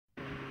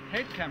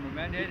Head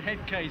cameraman,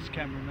 head case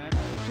cameraman.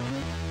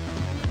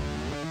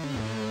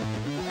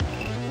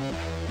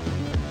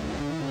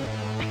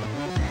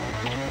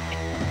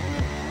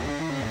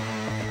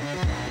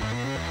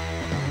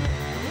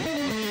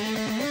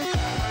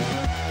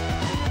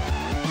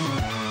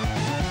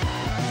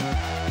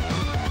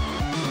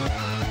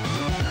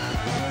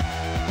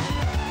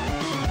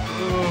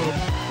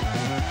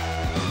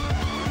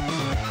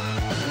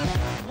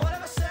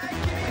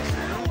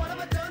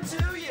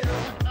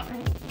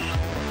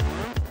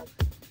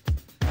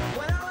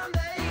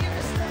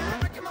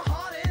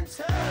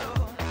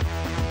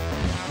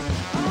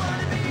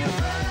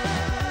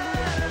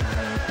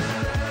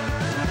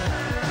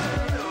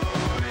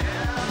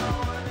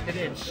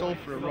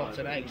 Sulphur and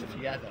rotten eggs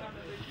together.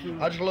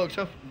 I just looked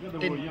up,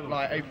 didn't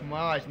like open my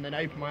eyes, and then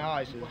opened my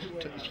eyes and just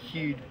took this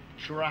huge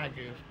drag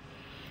of.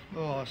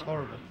 Oh, it's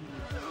horrible.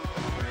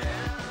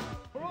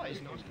 Alright, he's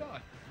a nice guy.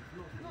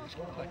 Nice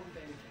guy.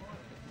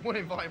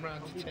 Wouldn't invite him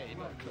round to tea,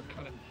 not the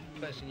kind of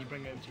person you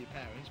bring over to your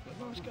parents, but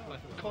nice guy.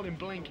 Call him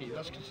Blinky,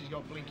 that's because he's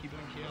got blinky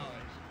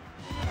eyes.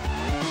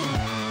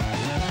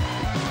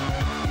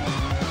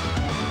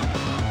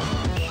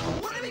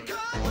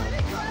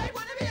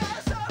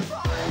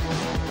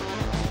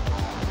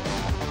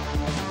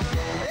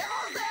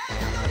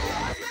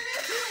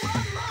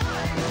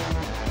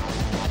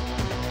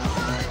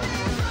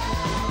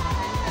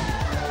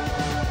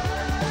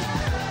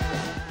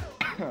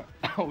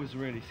 I was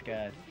really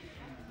scared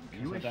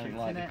because I don't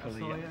like the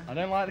colour. I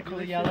don't like the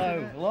colour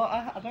yellow. Well,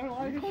 I don't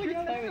like the colour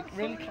yellow. It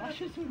really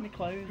clashes with my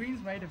clothes.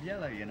 Green's made of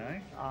yellow, you know.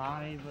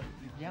 Aye, but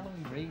yellow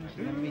and green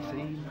should never be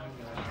seen.